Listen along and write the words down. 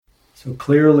So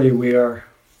clearly we are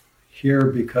here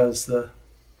because our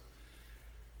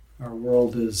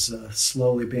world is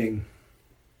slowly being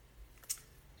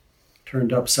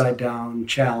turned upside down,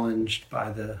 challenged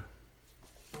by the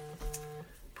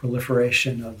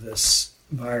proliferation of this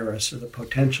virus, or the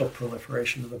potential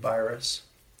proliferation of the virus.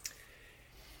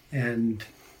 And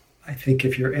I think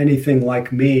if you're anything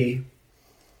like me,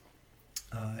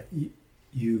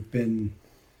 you've been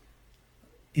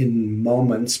in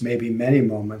moments, maybe many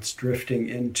moments, drifting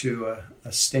into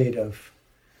a state of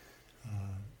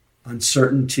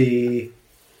uncertainty,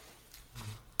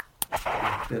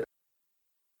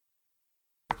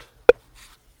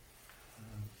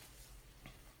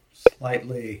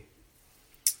 slightly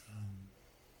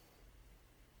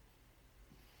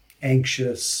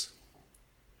anxious,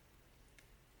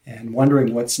 and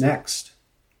wondering what's next,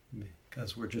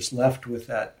 because we're just left with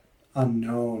that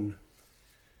unknown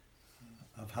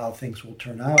of how things will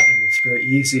turn out. And it's very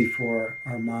easy for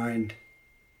our mind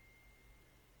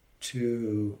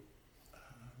to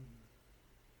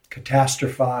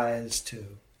catastrophize, to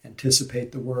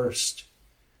anticipate the worst,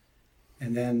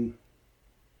 and then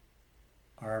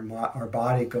our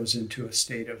body goes into a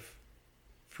state of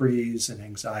freeze and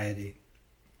anxiety.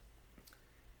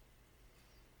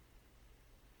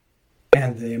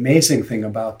 And the amazing thing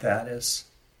about that is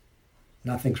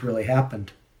nothing's really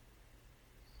happened.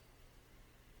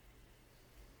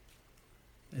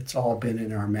 It's all been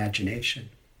in our imagination.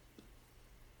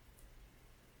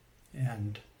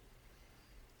 And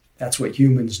that's what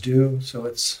humans do, so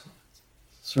it's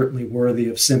certainly worthy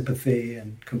of sympathy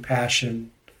and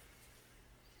compassion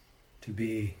to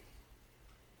be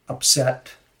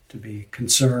upset, to be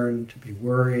concerned, to be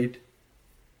worried.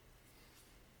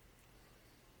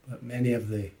 But many of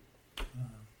the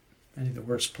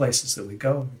worst places that we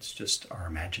go, it's just our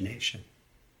imagination.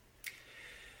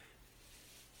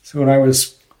 So when I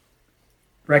was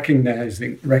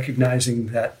recognizing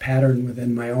that pattern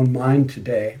within my own mind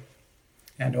today,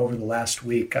 and over the last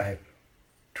week, I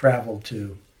traveled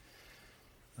to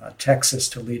Texas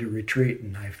to lead a retreat,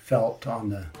 and I felt on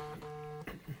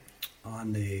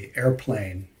the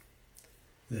airplane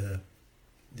the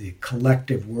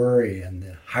collective worry and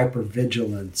the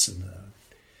hypervigilance and the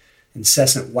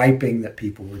incessant wiping that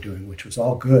people were doing, which was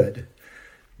all good,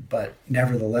 but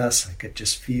nevertheless, I could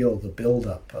just feel the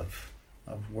buildup of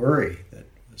worry that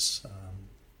was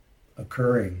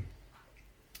occurring.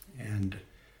 And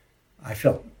I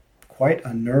felt quite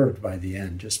unnerved by the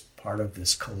end, just part of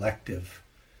this collective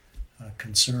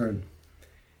concern.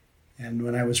 And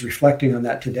when I was reflecting on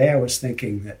that today, I was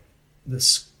thinking that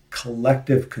this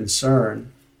collective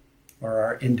concern, or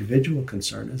our individual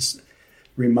concern,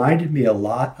 reminded me a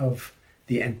lot of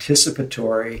the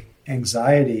anticipatory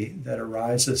anxiety that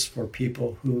arises for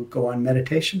people who go on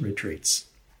meditation retreats.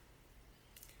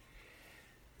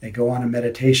 They go on a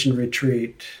meditation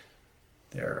retreat,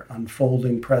 their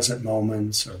unfolding present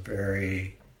moments are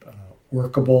very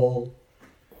workable.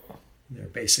 They're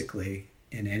basically,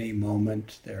 in any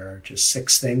moment, there are just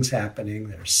 6 things happening.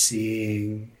 There's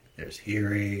seeing, there's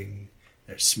hearing,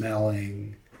 there's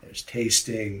smelling, there's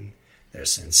tasting,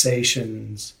 there's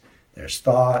sensations, there's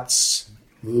thoughts,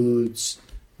 moods.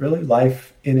 Really,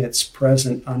 life in its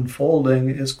present unfolding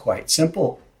is quite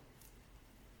simple.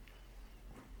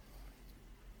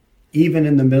 Even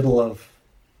in the middle of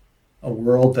a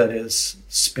world that is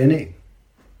spinning,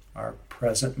 our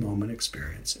present moment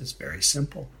experience is very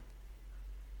simple.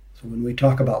 So when we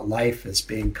talk about life as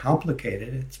being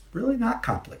complicated, it's really not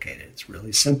complicated. It's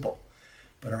really simple.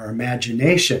 But our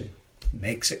imagination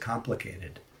makes it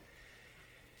complicated.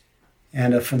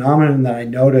 And a phenomenon that I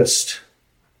noticed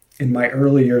in my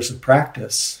early years of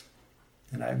practice,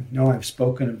 and I know I've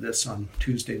spoken of this on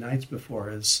Tuesday nights before,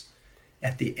 is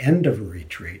at the end of a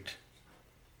retreat,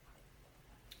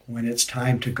 when it's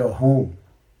time to go home,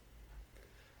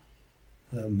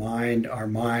 our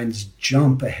minds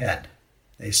jump ahead.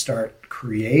 They start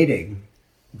creating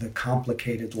the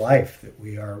complicated life that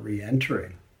we are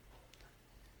re-entering.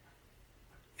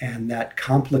 And that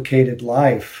complicated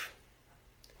life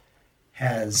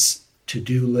has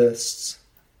to-do lists.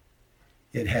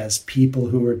 It has people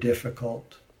who are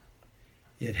difficult.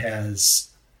 It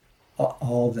has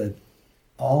all the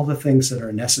things that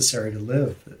are necessary to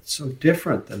live. It's so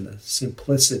different than the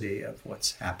simplicity of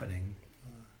what's happening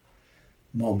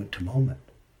moment to moment.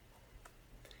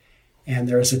 And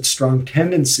there's a strong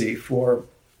tendency for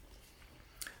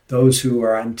those who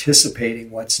are anticipating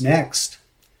what's next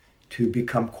to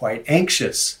become quite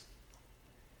anxious.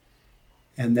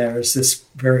 And there's this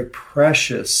very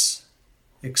precious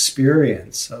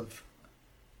experience of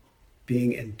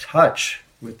being in touch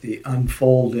with the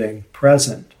unfolding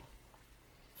present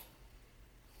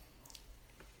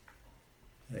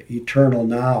eternal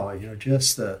now,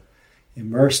 just the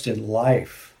immersed in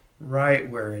life, right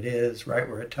where it is, right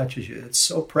where it touches you. It's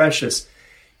so precious.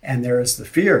 And there is the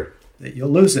fear that you'll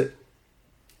lose it.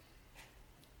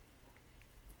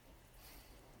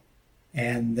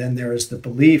 And then there is the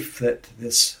belief that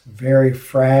this very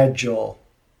fragile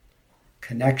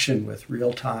connection with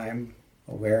real-time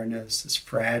awareness, this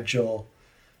fragile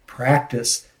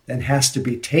practice, then has to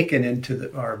be taken into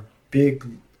our big,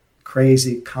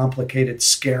 crazy, complicated,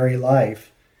 scary life.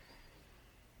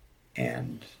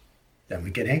 And then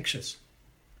we get anxious.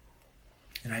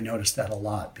 And I noticed that a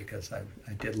lot because I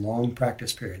did long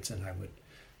practice periods, and I would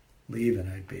leave and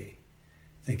I'd be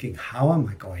thinking, how am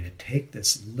I going to take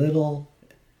this little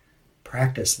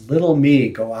practice, little me,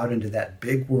 go out into that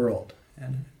big world?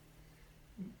 And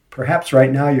perhaps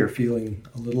right now you're feeling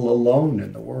a little alone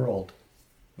in the world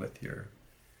with your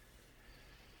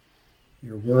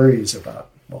worries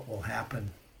about what will happen.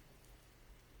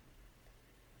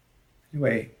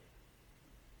 Anyway,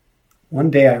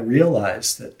 one day I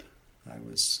realized that I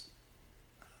was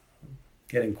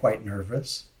getting quite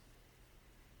nervous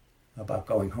about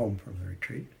going home from the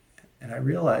retreat. And I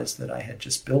realized that I had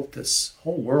just built this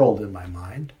whole world in my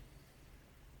mind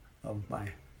of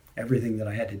everything that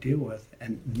I had to deal with,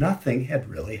 and nothing had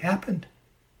really happened.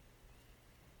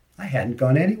 I hadn't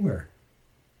gone anywhere.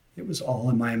 It was all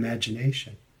in my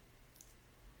imagination.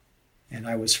 And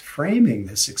I was framing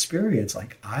this experience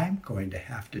like I'm going to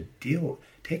have to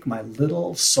take my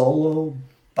little solo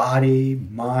body,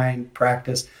 mind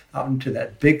practice out into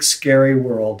that big, scary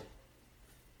world.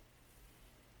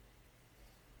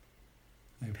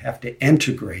 I have to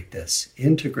integrate this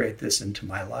into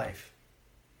my life.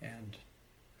 And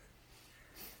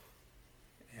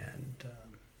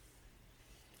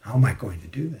how am I going to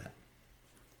do that?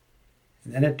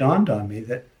 And then it dawned on me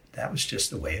that that was just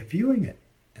the way of viewing it.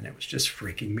 And it was just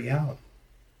freaking me out.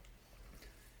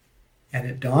 And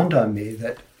it dawned on me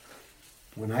that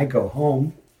when I go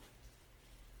home,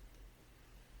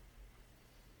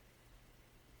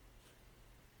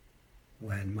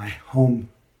 when my home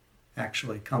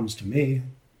actually comes to me,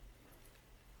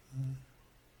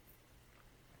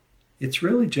 it's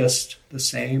really just the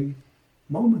same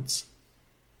moments.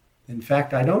 In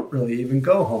fact, I don't really even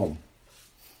go home.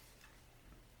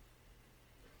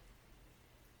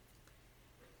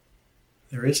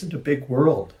 There isn't a big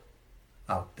world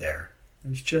out there.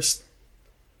 There's just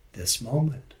this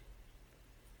moment.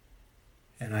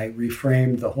 And I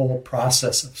reframed the whole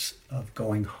process of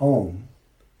going home,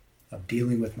 of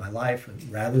dealing with my life,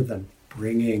 and rather than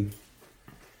bringing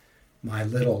my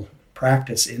little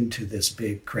practice into this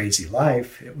big crazy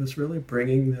life, it was really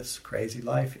bringing this crazy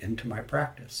life into my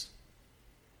practice,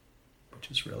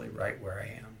 which is really right where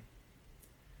I am.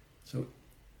 So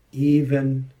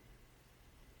even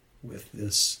with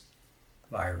this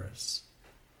virus,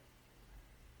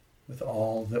 with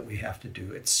all that we have to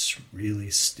do, it's really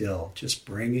still just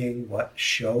bringing what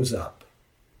shows up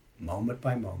moment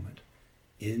by moment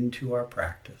into our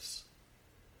practice,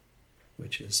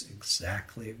 which is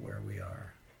exactly where we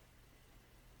are.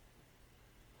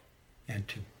 And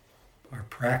our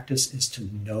practice is to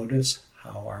notice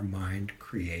how our mind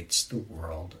creates the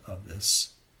world of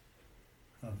this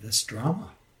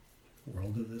drama,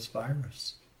 world of this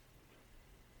virus.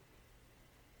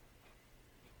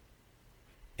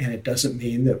 And it doesn't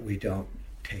mean that we don't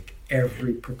take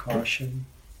every precaution,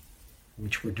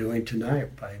 which we're doing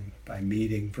tonight by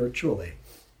meeting virtually.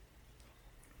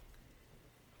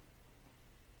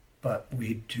 But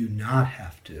we do not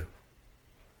have to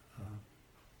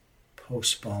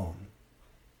postpone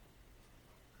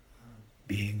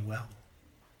being well.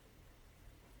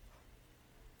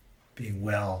 Being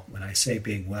well, when I say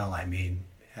being well, I mean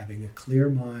having a clear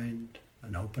mind,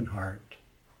 an open heart,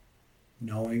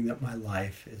 knowing that my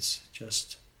life is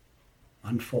just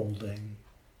unfolding.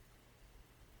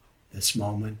 This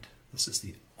moment, this is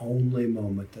the only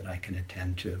moment that I can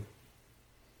attend to.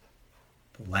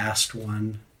 The last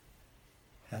one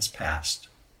has passed.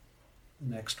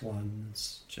 The next one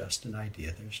is just an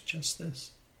idea. There's just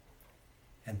this.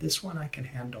 And this one I can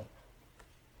handle.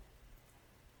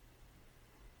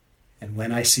 And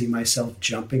when I see myself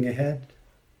jumping ahead,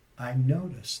 I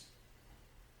notice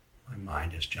my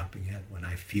mind is jumping ahead. When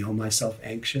I feel myself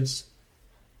anxious,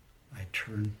 I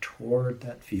turn toward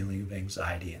that feeling of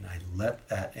anxiety and I let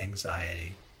that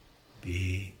anxiety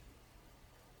be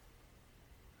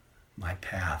my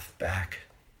path back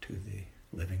to the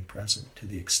living present, to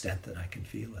the extent that I can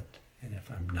feel it. And if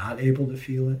I'm not able to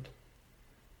feel it,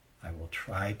 I will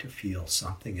try to feel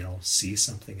something else, see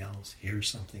something else, hear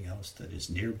something else that is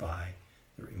nearby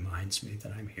that reminds me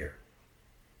that I'm here,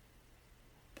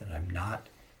 that I'm not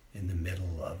in the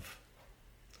middle of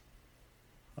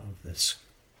this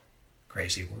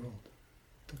crazy world.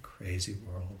 The crazy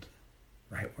world,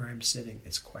 right where I'm sitting,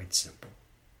 is quite simple.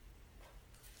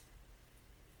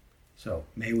 So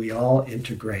may we all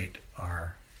integrate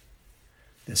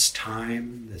this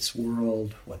time, this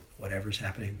world, whatever's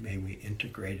happening, may we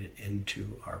integrate it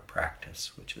into our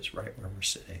practice, which is right where we're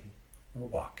sitting or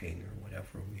walking or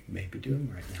whatever we may be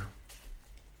doing right now.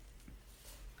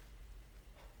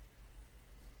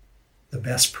 The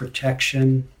best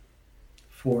protection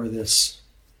for this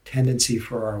tendency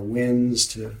for our winds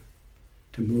to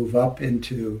move up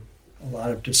into a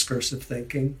lot of discursive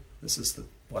thinking, this is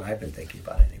what I've been thinking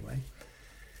about anyway.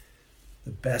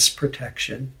 The best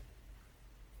protection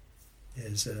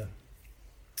is a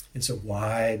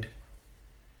wide,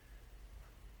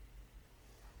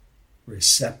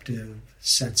 receptive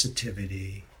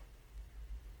sensitivity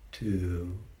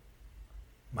to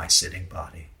my sitting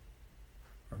body,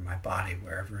 or my body,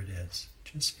 wherever it is,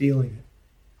 just feeling it.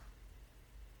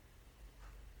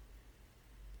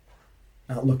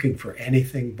 Not looking for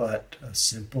anything but a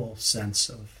simple sense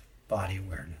of body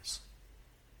awareness.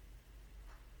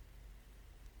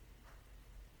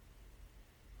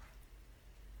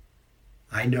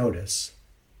 I notice,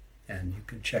 and you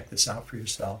can check this out for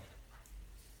yourself,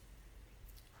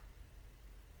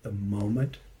 the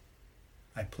moment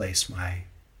I place my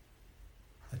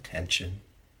attention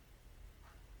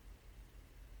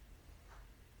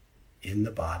in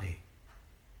the body,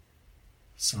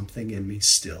 something in me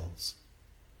stills,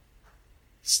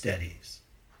 steadies.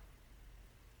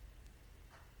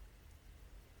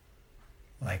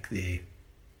 Like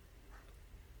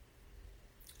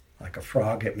a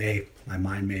frog, my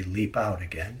mind may leap out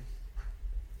again.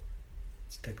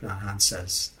 As Thich Nhat Hanh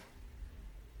says,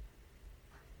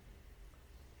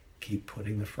 keep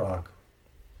putting the frog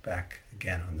back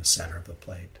again on the center of the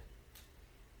plate.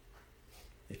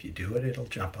 If you do it, it'll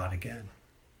jump out again.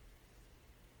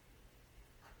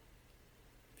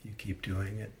 If you keep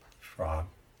doing it, the frog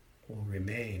will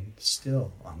remain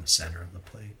still on the center of the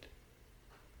plate.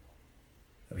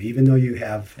 So even though you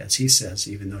have, as he says,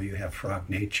 even though you have frog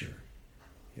nature,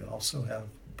 you also have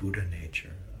Buddha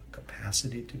nature, a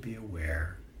capacity to be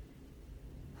aware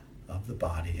of the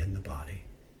body in the body.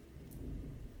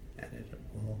 And it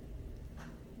will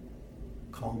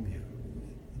calm you.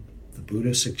 The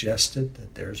Buddha suggested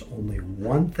that there's only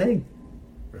one thing,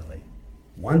 really,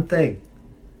 one thing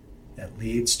that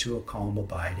leads to a calm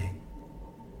abiding,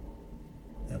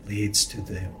 that leads to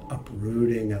the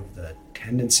uprooting of the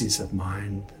tendencies of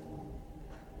mind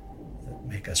that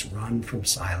make us run from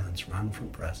silence, run from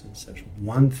presence. There's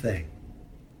one thing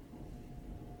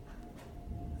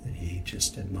that he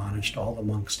just admonished all the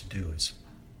monks to do, is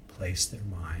place their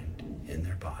mind in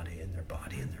their body, in their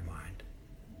body, in their mind.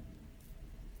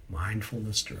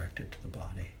 Mindfulness directed to the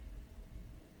body.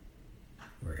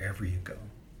 Wherever you go,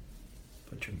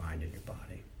 put your mind in your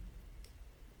body.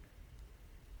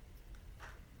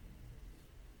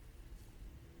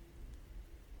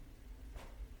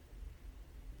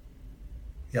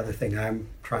 The other thing I'm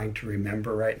trying to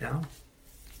remember right now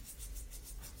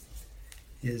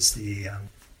is the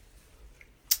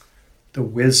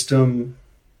wisdom,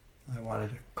 I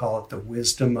wanted to call it the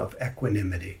wisdom of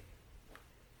equanimity.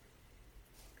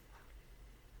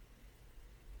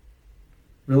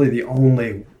 Really the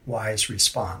only wise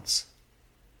response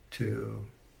to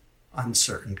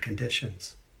uncertain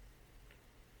conditions.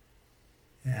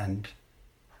 And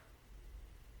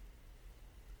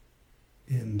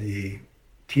in the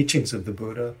teachings of the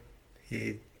Buddha,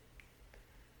 he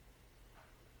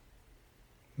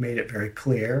made it very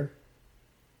clear,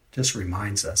 just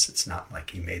reminds us, it's not like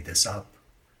he made this up.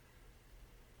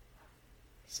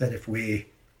 He said if we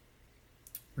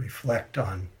reflect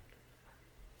on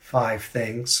 5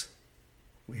 things,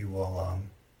 we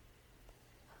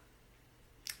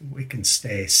can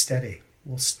stay steady.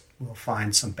 We'll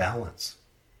find some balance.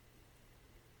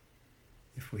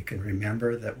 If we can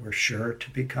remember that we're sure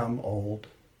to become old,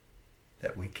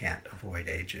 that we can't avoid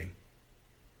aging.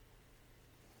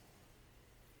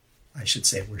 I should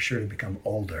say we're sure to become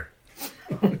older.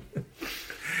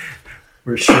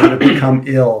 We're sure to become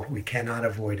ill. We cannot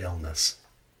avoid illness.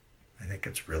 I think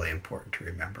it's really important to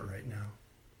remember right now.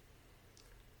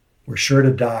 We're sure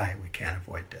to die. We can't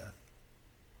avoid death.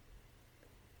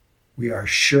 We are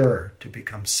sure to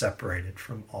become separated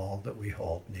from all that we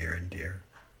hold near and dear.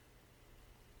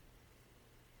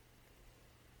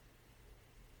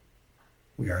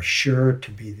 We are sure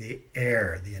to be the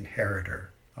heir, the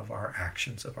inheritor of our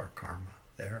actions, of our karma.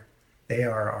 They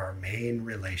are our main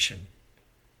relation.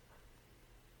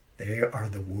 They are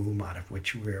the womb out of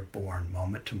which we are born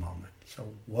moment to moment.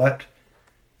 So what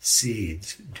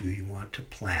seeds do you want to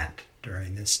plant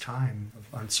during this time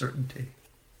of uncertainty?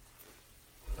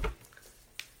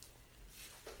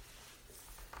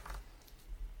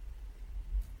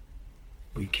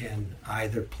 We can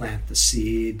either plant the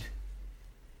seeds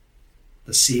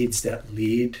that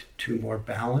lead to more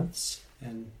balance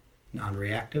and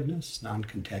non-reactiveness,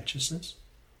 non-contentiousness,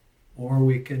 or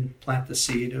we can plant the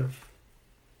seed of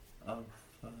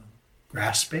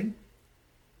grasping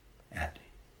at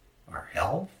our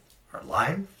health, our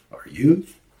life, our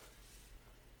youth.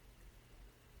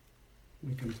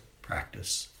 We can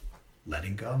practice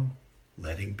letting go,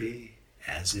 letting be,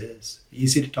 as is.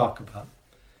 Easy to talk about.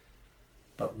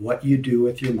 But what you do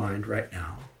with your mind right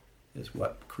now is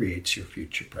what creates your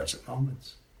future present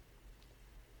moments.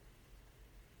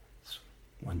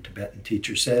 One Tibetan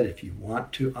teacher said, if you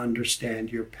want to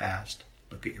understand your past,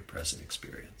 look at your present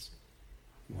experience.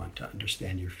 If you want to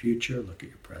understand your future, look at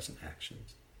your present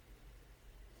actions.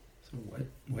 So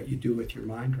what you do with your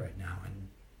mind right now, and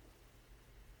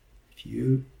if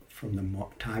you, from the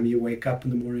time you wake up in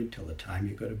the morning till the time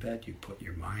you go to bed, you put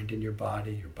your mind in your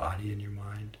body in your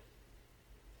mind,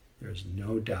 there's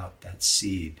no doubt that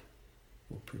seed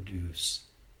will produce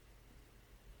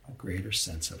a greater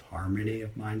sense of harmony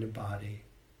of mind and body,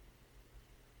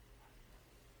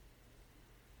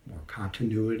 more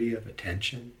continuity of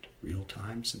attention to real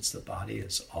time, since the body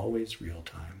is always real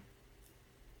time.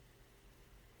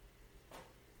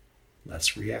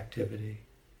 Less reactivity.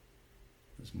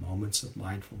 Those moments of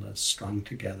mindfulness strung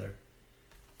together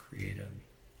create a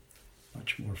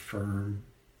much more firm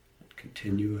and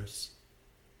continuous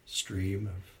stream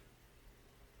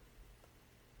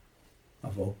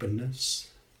of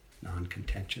openness,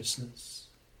 non-contentiousness,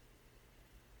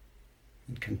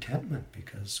 and contentment,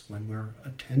 because when we're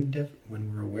attentive,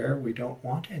 when we're aware, we don't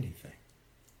want anything.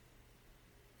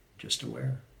 Just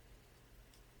aware.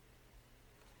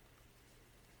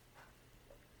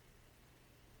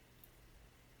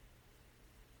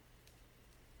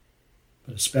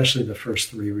 But especially the first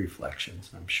three reflections,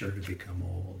 I'm sure to become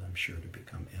old, I'm sure to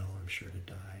become ill, I'm sure to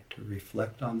die, to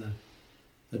reflect on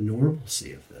the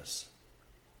normalcy of this.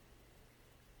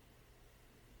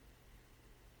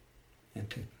 And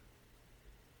to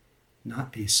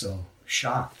not be so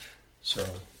shocked, so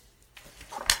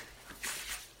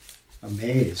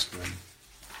amazed when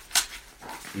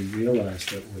we realize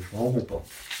that we're vulnerable.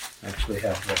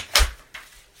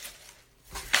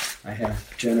 I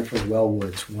have Jennifer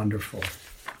Wellwood's wonderful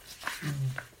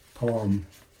poem,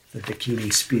 The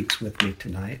Dakini Speaks, with me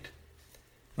tonight.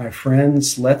 My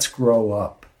friends, let's grow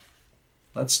up.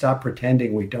 Let's stop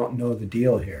pretending we don't know the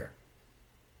deal here.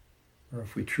 Or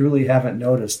if we truly haven't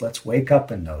noticed, let's wake up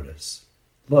and notice.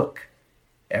 Look,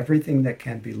 everything that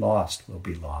can be lost will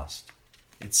be lost.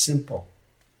 It's simple.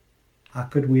 How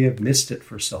could we have missed it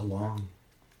for so long?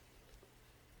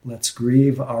 Let's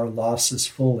grieve our losses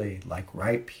fully like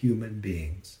ripe human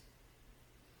beings.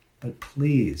 But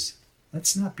please,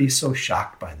 let's not be so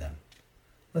shocked by them.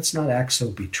 Let's not act so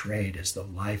betrayed as though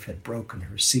life had broken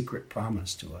her secret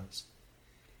promise to us.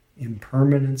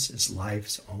 Impermanence is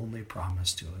life's only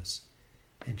promise to us,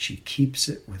 and she keeps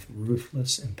it with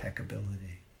ruthless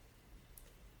impeccability.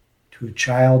 To a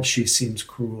child she seems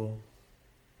cruel,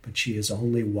 but she is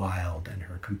only wild, and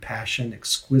her compassion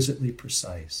exquisitely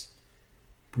precise.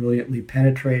 Brilliantly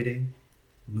penetrating,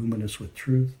 luminous with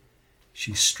truth,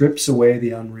 she strips away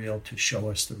the unreal to show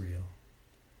us the real.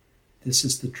 This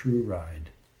is the true ride.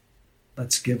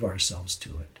 Let's give ourselves to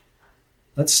it.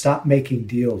 Let's stop making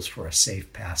deals for a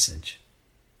safe passage.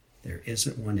 There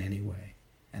isn't one anyway,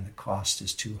 and the cost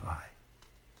is too high.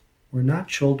 We're not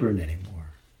children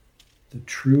anymore. The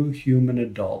true human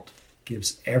adult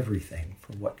gives everything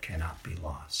for what cannot be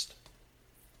lost.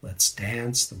 Let's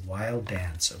dance the wild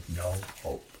dance of no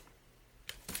hope.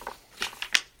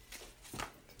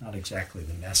 Not exactly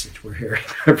the message we're hearing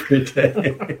every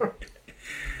day.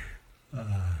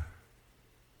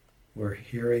 We're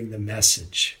hearing the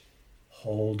message,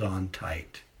 hold on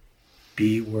tight,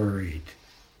 be worried,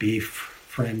 be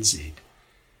frenzied,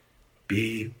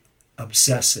 be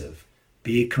obsessive,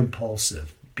 be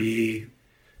compulsive, be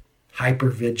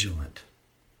hypervigilant.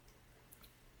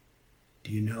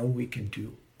 Do you know we can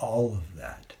do all of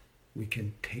that? We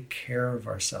can take care of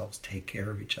ourselves, take care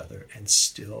of each other, and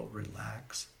still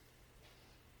relax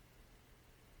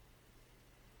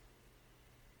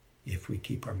if we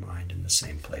keep our mind in the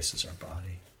same place as our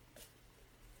body.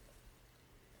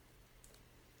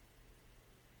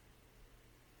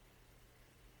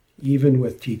 Even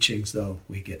with teachings, though,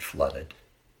 we get flooded.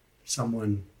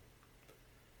 Someone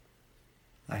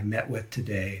I met with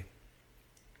today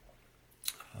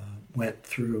went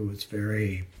through was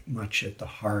very much at the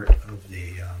heart of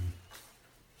the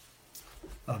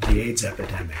AIDS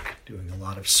epidemic, doing a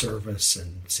lot of service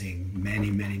and seeing many,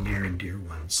 many near and dear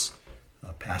ones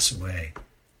pass away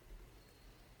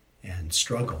and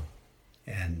struggle.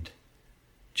 And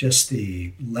just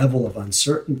the level of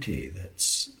uncertainty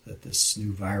that this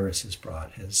new virus has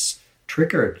brought has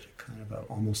triggered kind of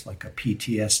almost like a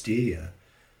PTSD,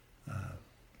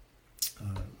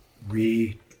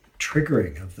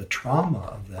 re-triggering of the trauma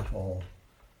of that whole,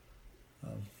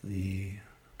 of the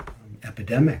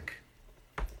epidemic.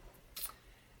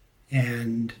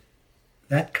 And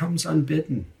that comes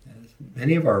unbidden, as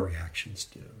many of our reactions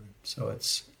do. So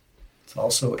it's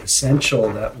also essential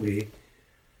that we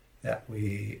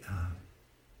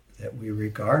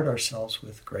regard ourselves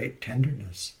with great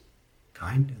tenderness,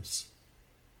 kindness.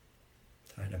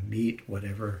 Try to meet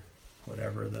whatever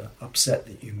the upset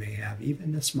that you may have,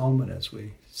 even this moment as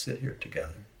we sit here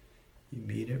together. You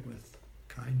meet it with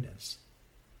kindness.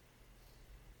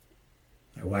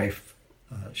 My wife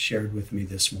shared with me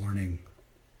this morning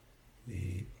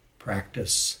the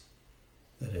practice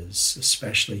that is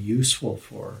especially useful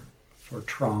for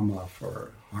trauma,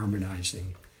 for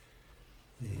harmonizing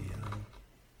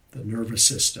the nervous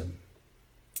system,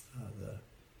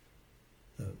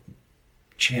 the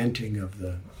chanting of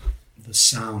the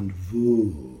sound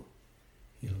vu,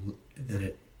 that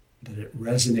it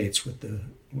resonates with the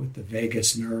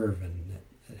vagus nerve, and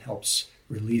it helps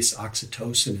release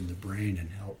oxytocin in the brain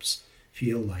and helps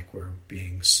feel like we're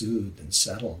being soothed and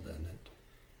settled,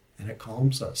 and it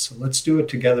calms us. So let's do it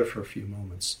together for a few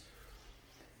moments.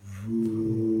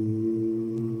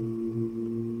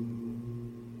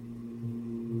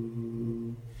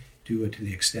 Do it to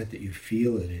the extent that you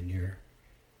feel it in your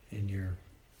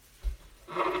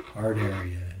heart area,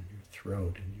 in your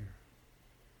throat, in your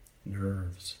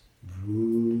nerves.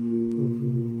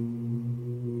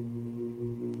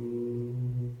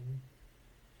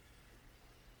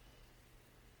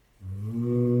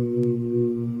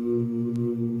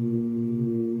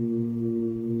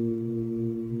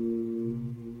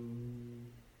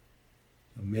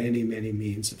 Many, many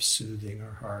means of soothing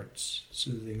our hearts,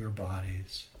 soothing our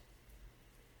bodies,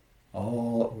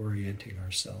 all orienting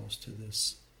ourselves to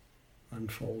this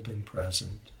unfolding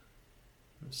present,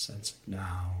 a sense of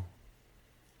now.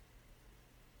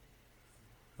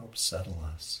 Helps settle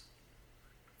us.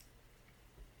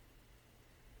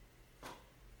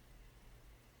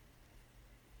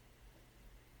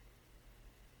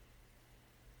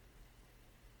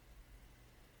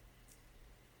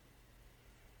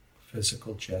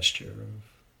 Physical gesture of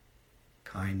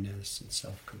kindness and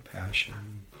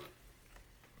self-compassion.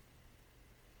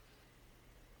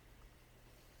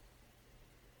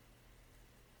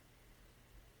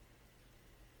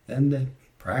 Then the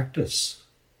practice,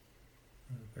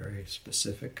 a very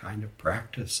specific kind of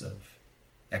practice of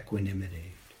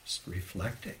equanimity, just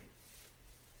reflecting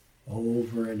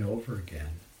over and over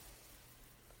again.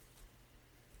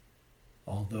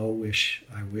 Although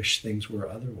I wish things were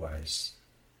otherwise,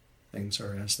 things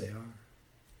are as they are.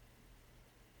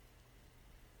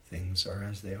 Things are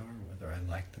as they are, whether I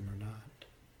like them or not.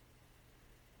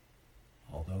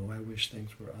 Although I wish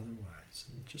things were otherwise,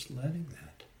 and just letting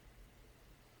that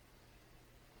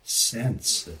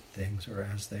sense that things are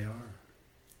as they are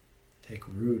take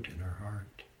root in our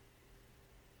heart.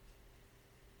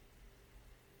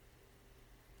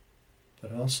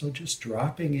 But also just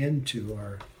dropping into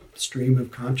our stream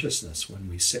of consciousness when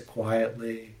we sit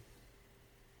quietly.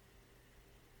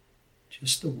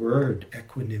 Just the word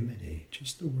equanimity,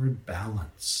 just the word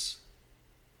balance.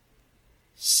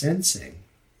 Sensing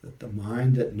that the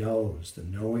mind that knows, the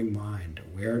knowing mind,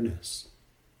 awareness,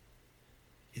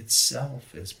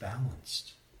 itself is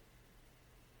balanced.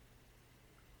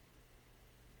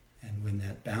 And when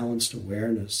that balanced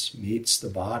awareness meets the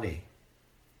body,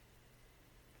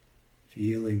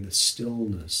 feeling the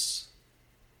stillness,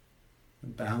 the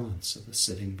balance of the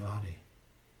sitting body,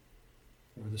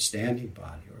 or the standing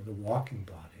body, or the walking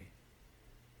body.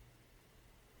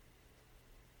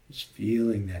 Just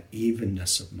feeling that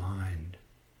evenness of mind.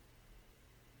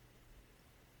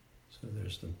 So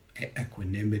there's the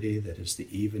equanimity that is the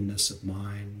evenness of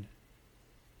mind.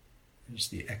 There's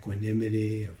the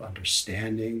equanimity of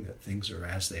understanding that things are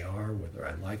as they are, whether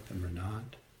I like them or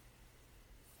not.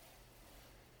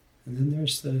 And then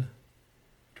there's the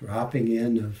dropping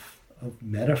in of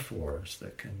metaphors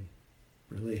that can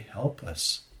really help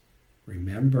us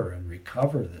remember and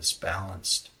recover this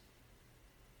balanced,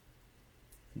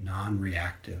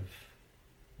 non-reactive,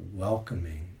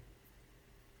 welcoming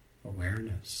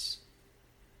awareness.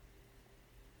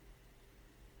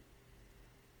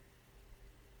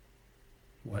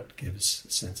 What gives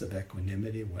a sense of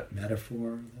equanimity? What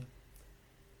metaphor?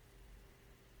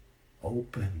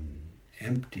 Open,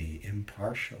 empty,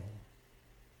 impartial,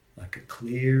 like a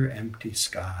clear, empty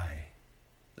sky.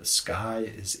 The sky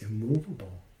is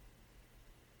immovable.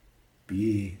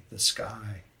 Be the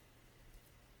sky.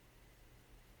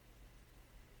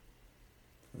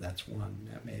 That's one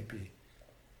that may be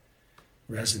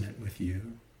resonant with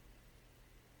you.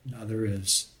 Another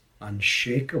is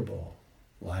unshakable,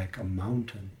 like a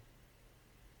mountain.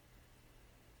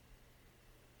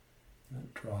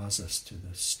 That draws us to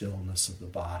the stillness of the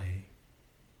body,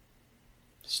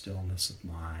 stillness of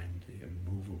mind, the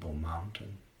immovable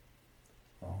mountain.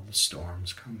 All the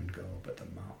storms come and go, but the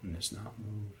mountain is not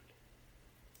moved.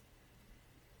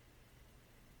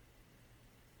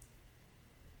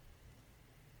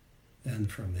 Then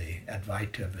from the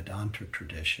Advaita Vedanta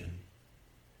tradition,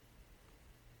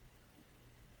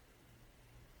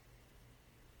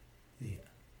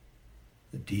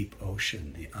 the deep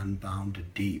ocean, the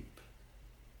unbounded deep,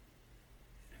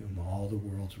 in whom all the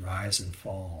worlds rise and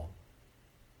fall.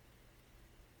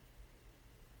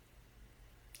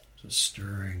 There's a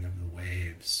stirring of the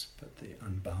waves, but the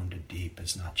unbounded deep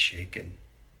is not shaken.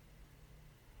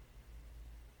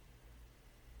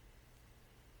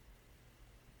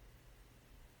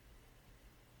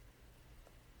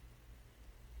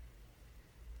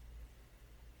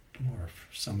 Or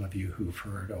for some of you who've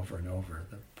heard over and over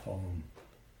the poem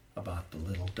about the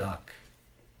little duck,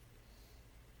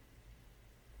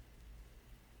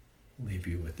 I'll leave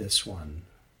you with this one.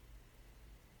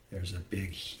 There's a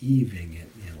big heaving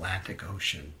in the Atlantic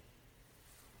Ocean.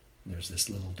 There's this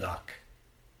little duck.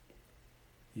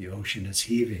 The ocean is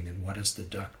heaving, and what does the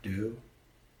duck do?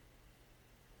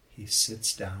 He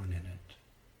sits down in it.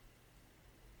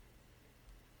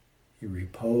 He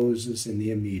reposes in the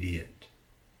immediate,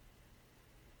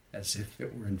 as if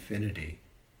it were infinity,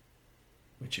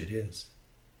 which it is.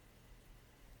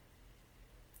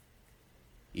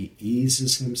 He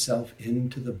eases himself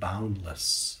into the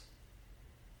boundless,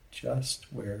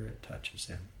 just where it touches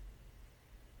him.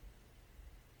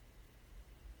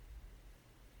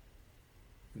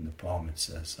 In the poem it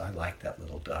says, I like that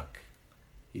little duck.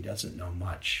 He doesn't know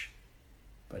much,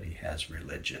 but he has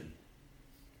religion.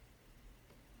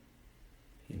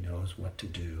 He knows what to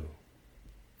do.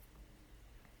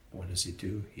 What does he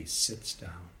do? He sits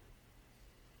down.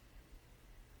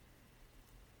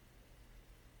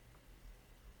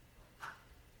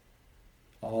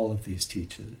 All of these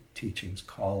teachings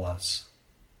call us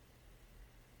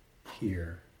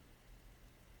here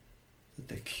that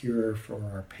the cure for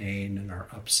our pain and our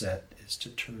upset is to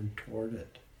turn toward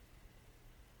it.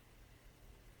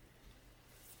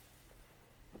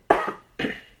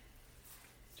 To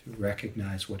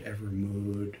recognize whatever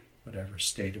mood, whatever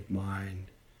state of mind,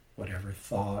 whatever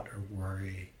thought or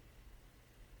worry,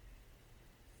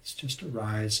 it's just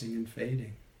arising and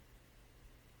fading.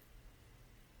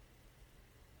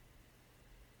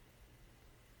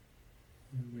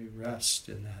 And we rest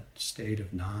in that state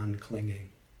of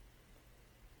non-clinging.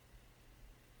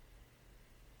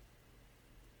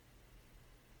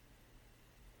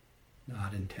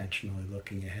 Not intentionally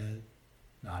looking ahead,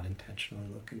 not intentionally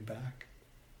looking back.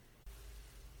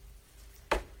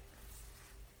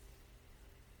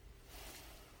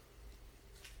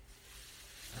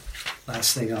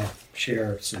 Last thing I'll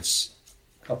share, since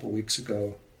a couple weeks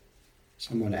ago,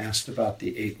 someone asked about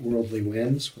the 8 worldly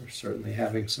winds. We're certainly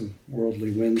having some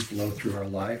worldly winds blow through our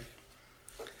life.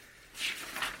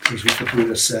 Here's what the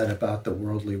Buddha said about the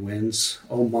worldly winds.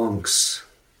 O monks,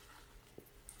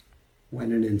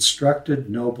 when an instructed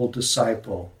noble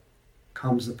disciple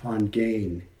comes upon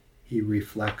gain, he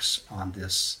reflects on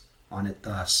it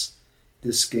thus.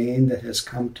 This gain that has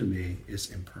come to me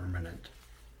is impermanent,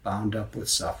 bound up with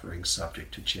suffering,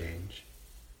 subject to change.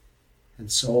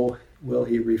 And so will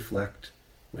he reflect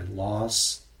when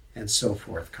loss and so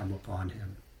forth come upon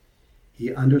him.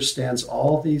 He understands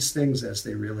all these things as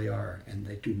they really are, and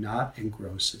they do not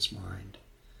engross his mind.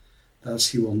 Thus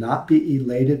he will not be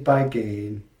elated by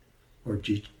gain or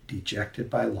dejected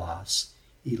by loss,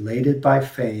 elated by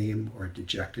fame or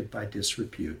dejected by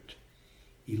disrepute,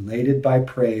 elated by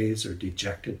praise or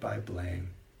dejected by blame,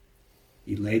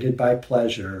 elated by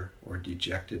pleasure or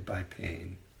dejected by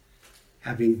pain.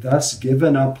 Having thus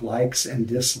given up likes and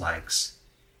dislikes,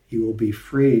 he will be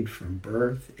freed from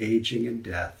birth, aging, and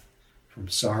death, from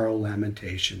sorrow,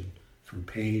 lamentation, from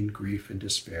pain, grief, and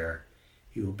despair.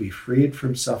 He will be freed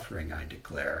from suffering, I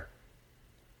declare.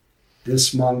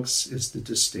 This, monks, is the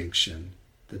distinction,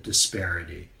 the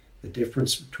disparity, the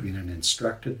difference between an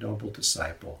instructed noble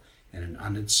disciple and an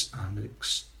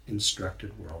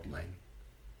uninstructed worldling.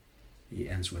 He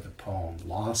ends with a poem.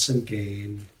 Loss and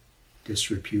gain,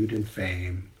 disrepute and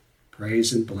fame,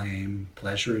 praise and blame,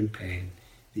 pleasure and pain,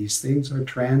 these things are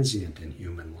transient in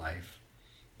human life,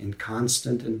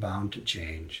 inconstant and bound to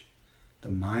change. The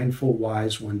mindful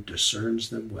wise one discerns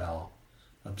them well,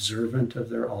 observant of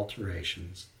their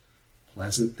alterations.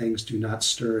 Pleasant things do not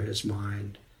stir his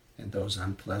mind, and those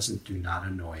unpleasant do not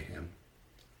annoy him.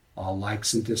 All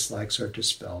likes and dislikes are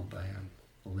dispelled by him,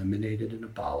 eliminated and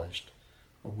abolished,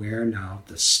 aware now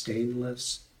of the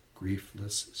stainless,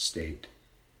 griefless state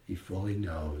he fully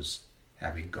knows,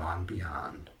 having gone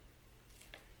beyond.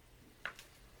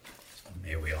 So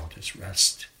may we all just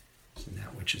rest in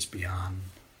that which is beyond,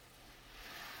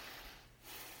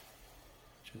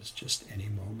 just any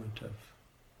moment of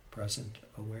present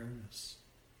awareness.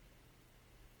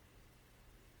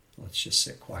 Let's just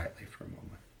sit quietly for a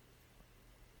moment.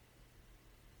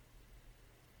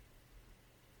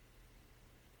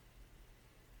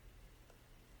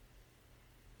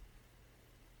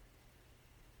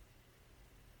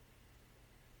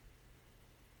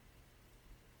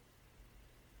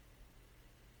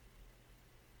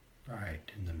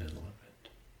 Right in the middle of it.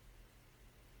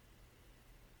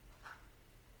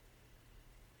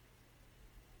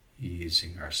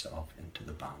 Easing ourselves into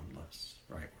the boundless,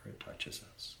 right where it touches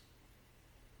us.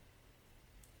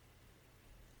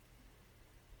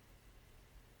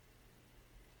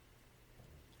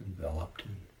 Enveloped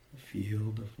in a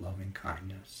field of loving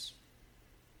kindness,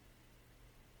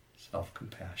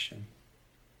 self-compassion,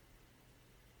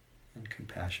 and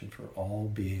compassion for all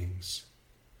beings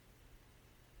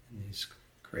in these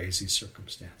crazy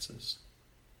circumstances.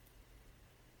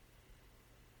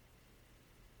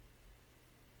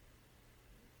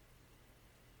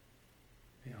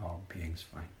 May all beings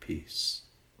find peace.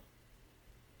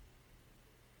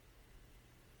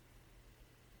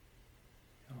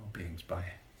 May all beings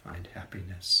find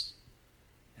happiness,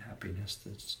 happiness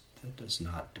that does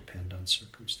not depend on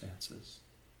circumstances.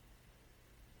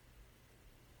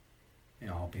 May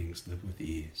all beings live with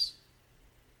ease.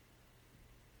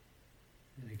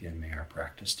 And again, may our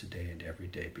practice today and every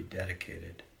day be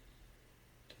dedicated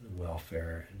to the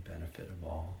welfare and benefit of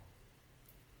all.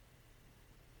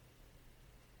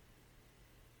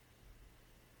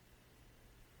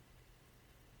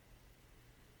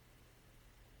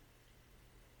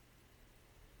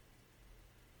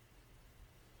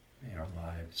 May our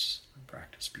lives, our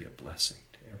practice be a blessing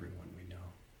to everyone we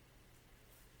know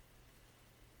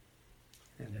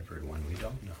and everyone we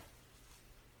don't know.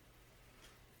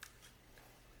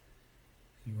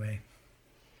 Anyway,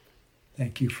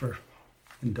 thank you for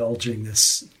indulging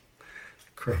this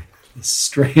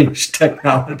strange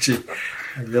technology.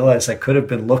 I realized I could have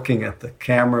been looking at the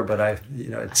camera, but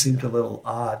it seemed a little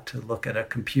odd to look at a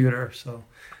computer, so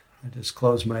I just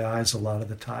closed my eyes a lot of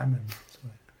the time. And so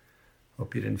I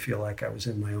hope you didn't feel like I was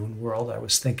in my own world. I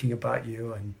was thinking about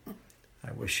you, and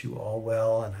I wish you all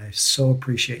well, and I so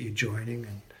appreciate you joining.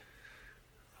 And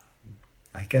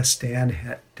I guess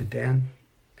did Dan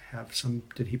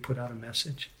did he put out a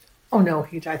message? Oh no,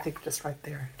 I think just right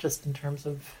there, just in terms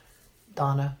of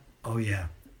Donna. Oh yeah.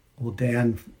 Well,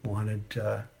 Dan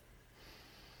wanted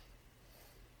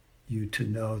you to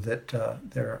know that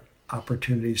there are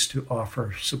opportunities to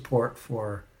offer support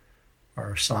for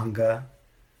our Sangha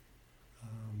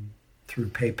through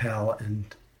PayPal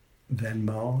and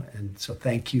Venmo, and so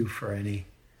thank you for any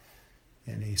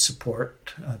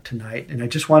support tonight. And I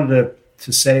just wanted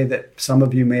to say that some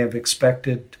of you may have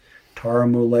expected Tara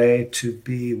Muley to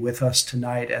be with us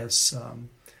tonight as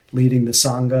leading the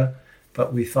Sangha,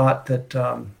 but we thought that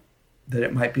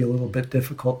it might be a little bit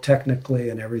difficult technically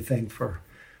and everything for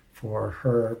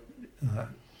her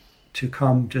to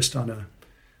come just on a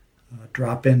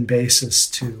drop-in basis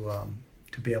to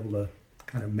be able to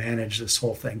kind of manage this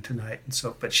whole thing tonight. And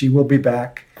so, but she will be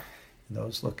back. And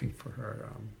those looking for her,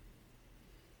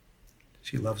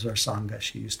 she loves our Sangha.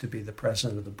 She used to be the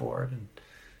president of the board, and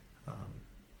I'm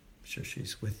sure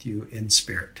she's with you in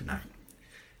spirit tonight.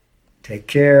 Take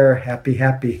care.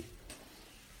 Happy.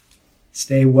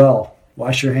 Stay well.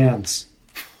 Wash your hands.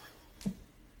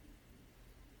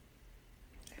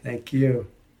 Thank you.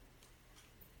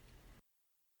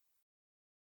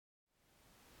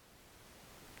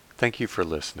 Thank you for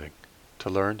listening. To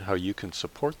learn how you can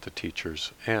support the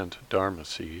teachers and Dharma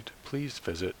Seed, please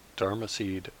visit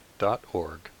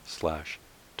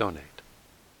dharmaseed.org/donate.